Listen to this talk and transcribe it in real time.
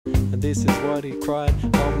and this is what he cried.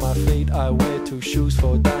 On my feet I wear two shoes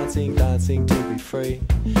for dancing, dancing to be free.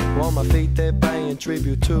 On my feet they're paying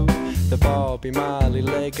tribute to the Bobby Marley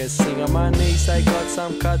legacy. On my knees they got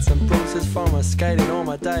some cuts and bruises from my skating all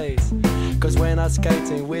my days. Cause when I'm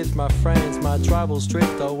skating with my friends, my troubles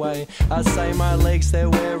drift away. I say my legs, they're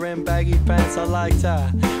wearing baggy pants. I like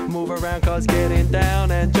to move around cause getting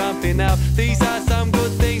down and jumping out, these are some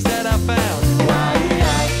good things that I found.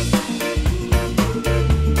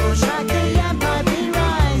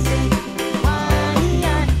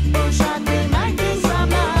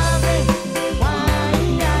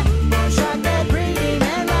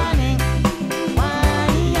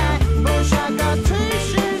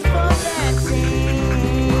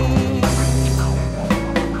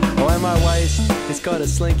 It's got a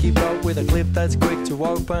slinky bolt with a clip that's quick to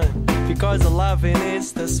open. Because the loving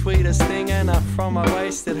is the sweetest thing, and up from my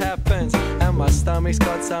waist it happens. And my stomach's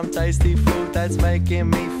got some tasty food that's making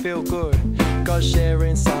me feel good. Cause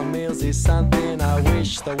sharing some meals is something I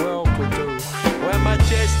wish the world could do. When my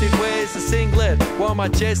chest it wears a singlet, while my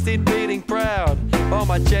chest it beating proud. On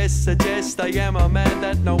my chest suggests I am a man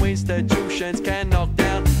that no institutions can knock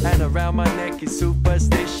down. And around my neck is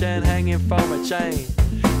superstition hanging from a chain.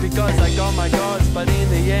 Because I got my gods, but in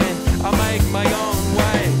the end I make my own